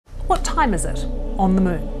What time is it on the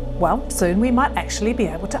moon? Well, soon we might actually be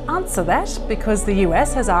able to answer that, because the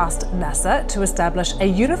US has asked NASA to establish a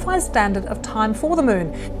unified standard of time for the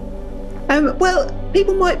moon. Well,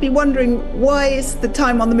 people might be wondering, why is the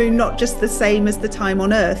time on the moon not just the same as the time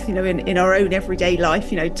on Earth? In our own everyday life,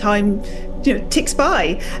 time ticks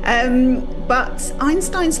by. But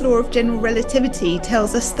Einstein's law of general relativity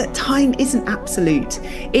tells us that time isn't absolute.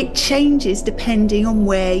 It changes depending on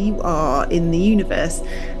where you are in the universe.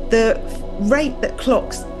 The rate that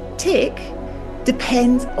clocks tick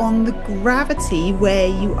depends on the gravity where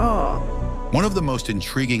you are. One of the most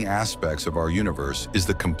intriguing aspects of our universe is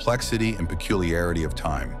the complexity and peculiarity of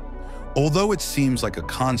time. Although it seems like a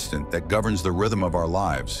constant that governs the rhythm of our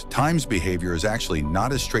lives, time's behavior is actually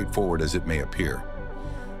not as straightforward as it may appear.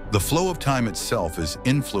 The flow of time itself is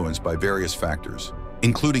influenced by various factors,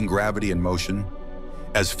 including gravity and motion,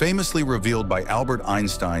 as famously revealed by Albert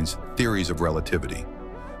Einstein's theories of relativity.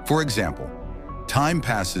 For example, time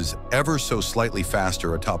passes ever so slightly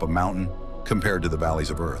faster atop a mountain compared to the valleys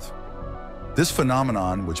of Earth. This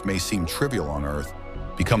phenomenon, which may seem trivial on Earth,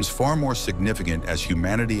 becomes far more significant as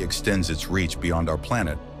humanity extends its reach beyond our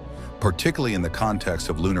planet, particularly in the context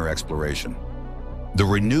of lunar exploration. The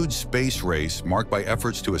renewed space race, marked by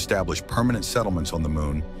efforts to establish permanent settlements on the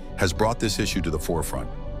moon, has brought this issue to the forefront.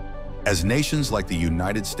 As nations like the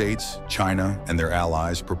United States, China, and their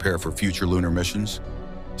allies prepare for future lunar missions,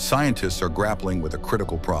 scientists are grappling with a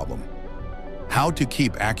critical problem: how to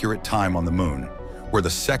keep accurate time on the moon, where the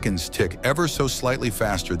seconds tick ever so slightly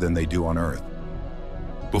faster than they do on Earth.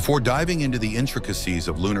 Before diving into the intricacies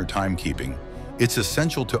of lunar timekeeping, it's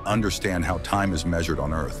essential to understand how time is measured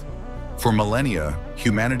on Earth. For millennia,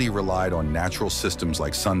 humanity relied on natural systems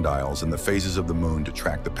like sundials and the phases of the moon to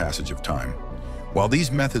track the passage of time. While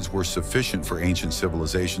these methods were sufficient for ancient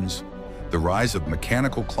civilizations, the rise of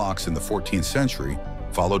mechanical clocks in the 14th century,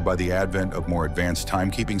 followed by the advent of more advanced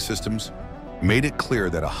timekeeping systems, made it clear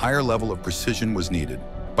that a higher level of precision was needed.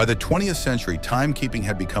 By the 20th century, timekeeping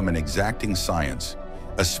had become an exacting science,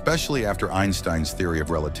 especially after Einstein's theory of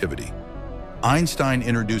relativity. Einstein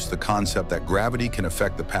introduced the concept that gravity can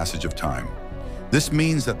affect the passage of time. This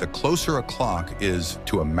means that the closer a clock is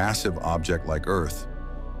to a massive object like Earth,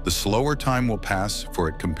 the slower time will pass for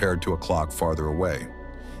it compared to a clock farther away.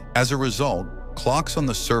 As a result, clocks on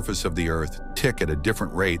the surface of the Earth tick at a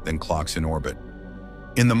different rate than clocks in orbit.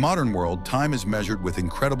 In the modern world, time is measured with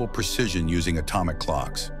incredible precision using atomic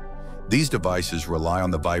clocks. These devices rely on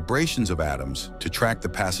the vibrations of atoms to track the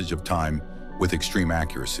passage of time with extreme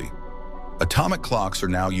accuracy. Atomic clocks are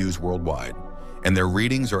now used worldwide, and their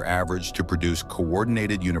readings are averaged to produce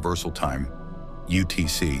Coordinated Universal Time,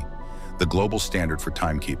 UTC, the global standard for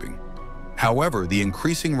timekeeping. However, the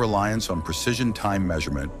increasing reliance on precision time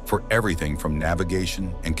measurement for everything from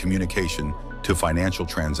navigation and communication to financial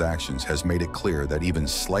transactions has made it clear that even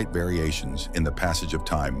slight variations in the passage of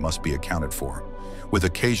time must be accounted for, with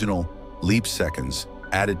occasional leap seconds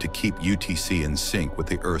added to keep UTC in sync with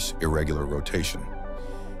the Earth's irregular rotation.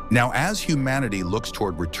 Now, as humanity looks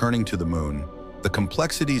toward returning to the moon, the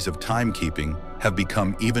complexities of timekeeping have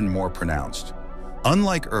become even more pronounced.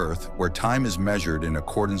 Unlike Earth, where time is measured in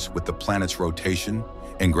accordance with the planet's rotation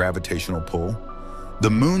and gravitational pull, the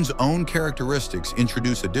moon's own characteristics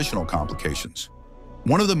introduce additional complications.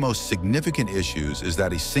 One of the most significant issues is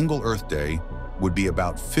that a single Earth day would be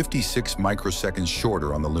about 56 microseconds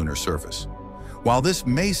shorter on the lunar surface. While this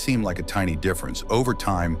may seem like a tiny difference, over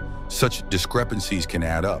time, such discrepancies can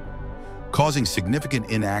add up, causing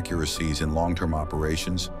significant inaccuracies in long-term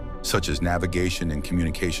operations, such as navigation and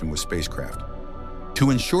communication with spacecraft. To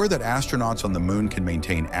ensure that astronauts on the moon can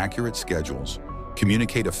maintain accurate schedules,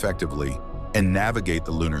 communicate effectively, and navigate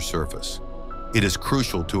the lunar surface, it is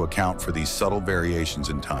crucial to account for these subtle variations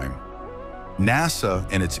in time. NASA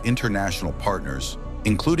and its international partners,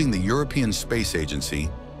 including the European Space Agency,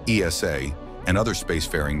 ESA, and other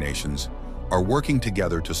spacefaring nations, are working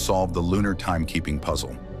together to solve the lunar timekeeping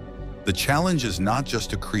puzzle. The challenge is not just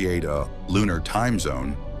to create a lunar time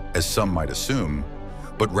zone, as some might assume,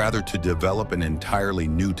 but rather to develop an entirely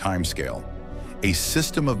new timescale, a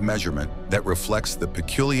system of measurement that reflects the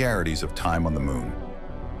peculiarities of time on the moon.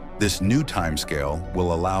 This new timescale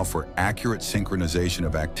will allow for accurate synchronization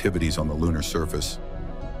of activities on the lunar surface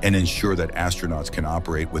and ensure that astronauts can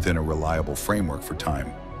operate within a reliable framework for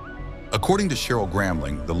time. According to Cheryl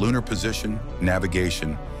Gramling, the lunar position,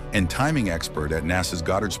 navigation, and timing expert at NASA's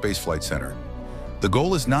Goddard Space Flight Center, the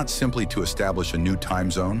goal is not simply to establish a new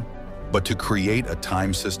time zone, but to create a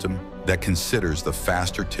time system that considers the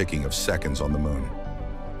faster ticking of seconds on the moon.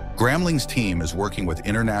 Gramling's team is working with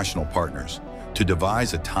international partners to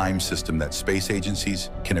devise a time system that space agencies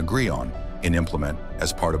can agree on, and implement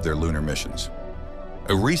as part of their lunar missions.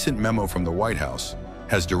 A recent memo from the White House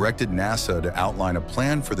has directed NASA to outline a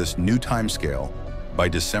plan for this new timescale by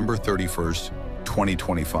December 31st,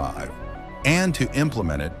 2025, and to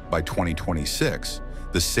implement it by 2026,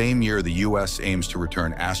 the same year the U.S. aims to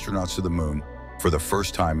return astronauts to the moon for the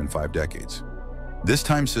first time in 5 decades. This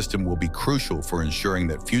time system will be crucial for ensuring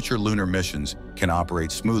that future lunar missions can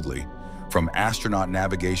operate smoothly, from astronaut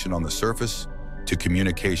navigation on the surface to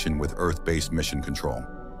communication with Earth-based mission control.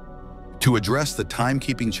 To address the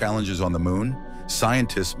timekeeping challenges on the moon,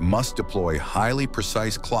 scientists must deploy highly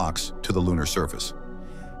precise clocks to the lunar surface.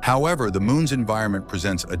 However, the moon's environment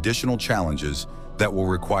presents additional challenges that will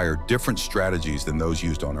require different strategies than those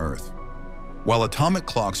used on Earth. While atomic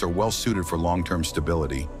clocks are well suited for long-term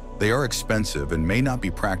stability, they are expensive and may not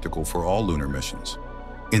be practical for all lunar missions.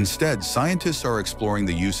 Instead, scientists are exploring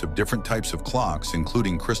the use of different types of clocks,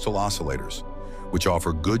 including crystal oscillators, which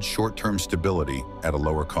offer good short-term stability at a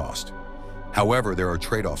lower cost. However, there are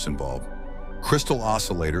trade-offs involved. Crystal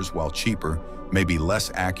oscillators, while cheaper, may be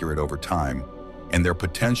less accurate over time, and their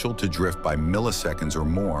potential to drift by milliseconds or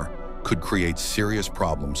more could create serious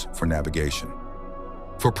problems for navigation.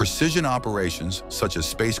 For precision operations, such as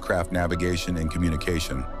spacecraft navigation and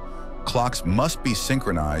communication, clocks must be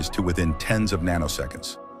synchronized to within tens of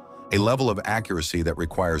nanoseconds, a level of accuracy that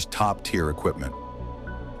requires top-tier equipment.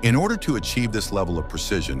 In order to achieve this level of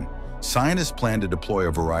precision, scientists plan to deploy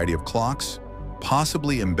a variety of clocks,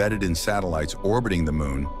 possibly embedded in satellites orbiting the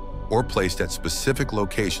moon or placed at specific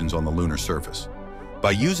locations on the lunar surface.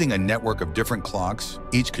 By using a network of different clocks,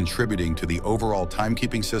 each contributing to the overall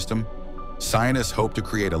timekeeping system, scientists hope to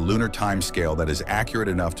create a lunar timescale that is accurate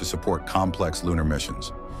enough to support complex lunar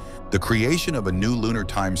missions. The creation of a new lunar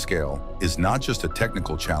timescale is not just a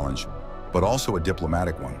technical challenge, but also a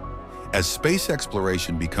diplomatic one. As space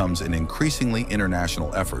exploration becomes an increasingly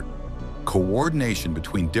international effort, coordination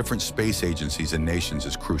between different space agencies and nations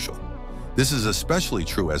is crucial. This is especially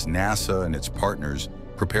true as NASA and its partners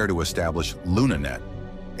prepare to establish LunaNet,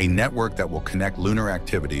 a network that will connect lunar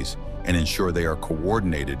activities and ensure they are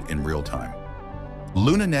coordinated in real time.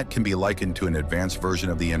 LunaNet can be likened to an advanced version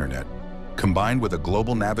of the internet, combined with a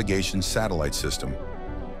global navigation satellite system.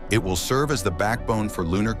 It will serve as the backbone for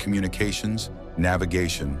lunar communications,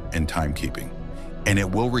 navigation, and timekeeping. And it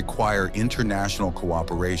will require international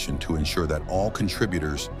cooperation to ensure that all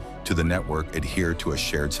contributors to the network adhere to a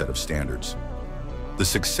shared set of standards. The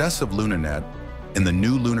success of LunaNet and the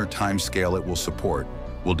new lunar timescale it will support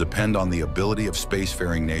will depend on the ability of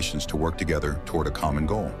spacefaring nations to work together toward a common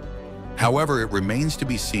goal. However, it remains to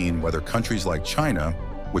be seen whether countries like China,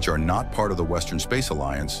 which are not part of the Western Space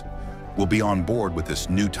Alliance, will be on board with this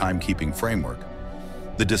new timekeeping framework.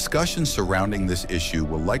 The discussions surrounding this issue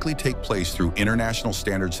will likely take place through international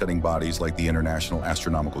standard-setting bodies like the International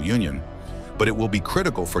Astronomical Union, but it will be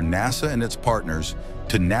critical for NASA and its partners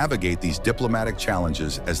to navigate these diplomatic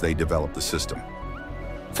challenges as they develop the system.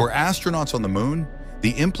 For astronauts on the moon,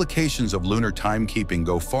 the implications of lunar timekeeping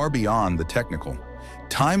go far beyond the technical.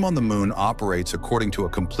 Time on the moon operates according to a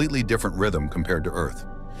completely different rhythm compared to Earth.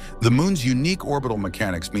 The moon's unique orbital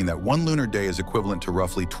mechanics mean that one lunar day is equivalent to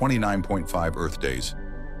roughly 29.5 Earth days,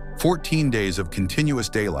 14 days of continuous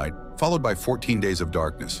daylight, followed by 14 days of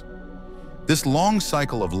darkness. This long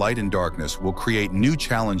cycle of light and darkness will create new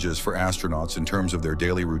challenges for astronauts in terms of their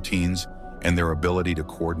daily routines and their ability to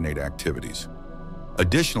coordinate activities.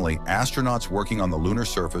 Additionally, astronauts working on the lunar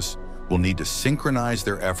surface will need to synchronize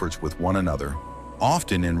their efforts with one another,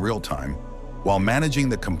 often in real time, while managing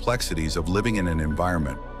the complexities of living in an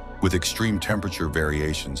environment with extreme temperature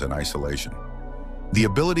variations and isolation. The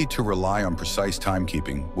ability to rely on precise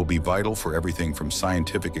timekeeping will be vital for everything from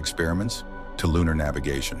scientific experiments to lunar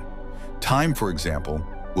navigation. Time, for example,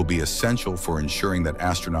 will be essential for ensuring that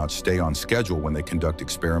astronauts stay on schedule when they conduct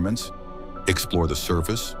experiments, explore the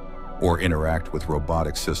surface, or interact with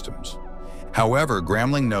robotic systems. However,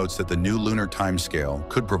 Gramling notes that the new lunar timescale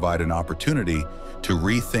could provide an opportunity to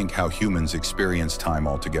rethink how humans experience time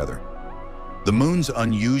altogether. The moon's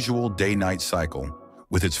unusual day-night cycle,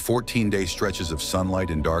 with its 14-day stretches of sunlight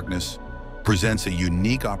and darkness, presents a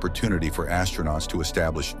unique opportunity for astronauts to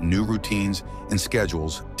establish new routines and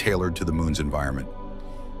schedules tailored to the moon's environment.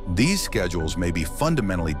 These schedules may be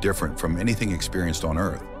fundamentally different from anything experienced on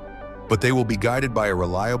Earth, but they will be guided by a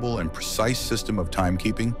reliable and precise system of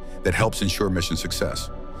timekeeping that helps ensure mission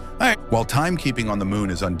success. While timekeeping on the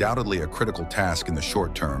moon is undoubtedly a critical task in the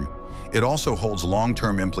short term, it also holds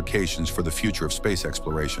long-term implications for the future of space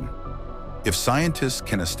exploration. If scientists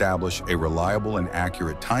can establish a reliable and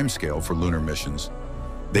accurate timescale for lunar missions,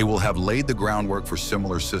 they will have laid the groundwork for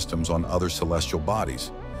similar systems on other celestial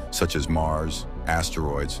bodies, such as Mars,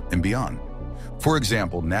 asteroids, and beyond. For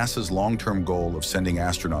example, NASA's long-term goal of sending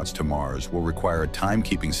astronauts to Mars will require a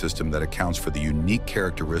timekeeping system that accounts for the unique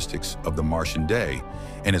characteristics of the Martian day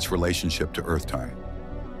and its relationship to Earth time.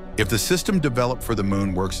 If the system developed for the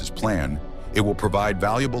Moon works as planned, it will provide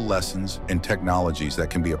valuable lessons and technologies that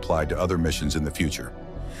can be applied to other missions in the future.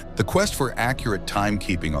 The quest for accurate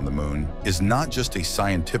timekeeping on the Moon is not just a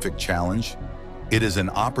scientific challenge, it is an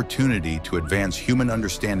opportunity to advance human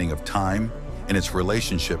understanding of time and its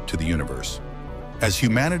relationship to the universe. As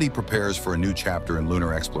humanity prepares for a new chapter in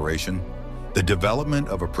lunar exploration, the development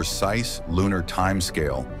of a precise lunar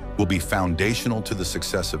timescale will be foundational to the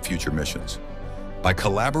success of future missions. By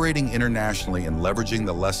collaborating internationally and leveraging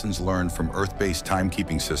the lessons learned from Earth-based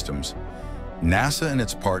timekeeping systems, NASA and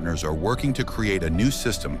its partners are working to create a new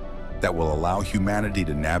system that will allow humanity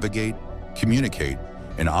to navigate, communicate,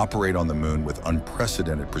 and operate on the Moon with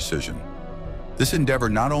unprecedented precision. This endeavor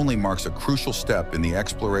not only marks a crucial step in the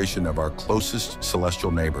exploration of our closest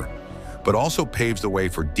celestial neighbor, but also paves the way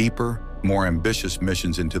for deeper, more ambitious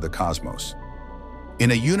missions into the cosmos.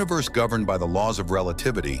 In a universe governed by the laws of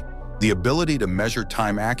relativity, the ability to measure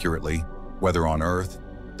time accurately, whether on Earth,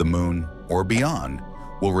 the Moon, or beyond,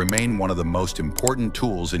 will remain one of the most important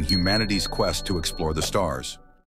tools in humanity's quest to explore the stars.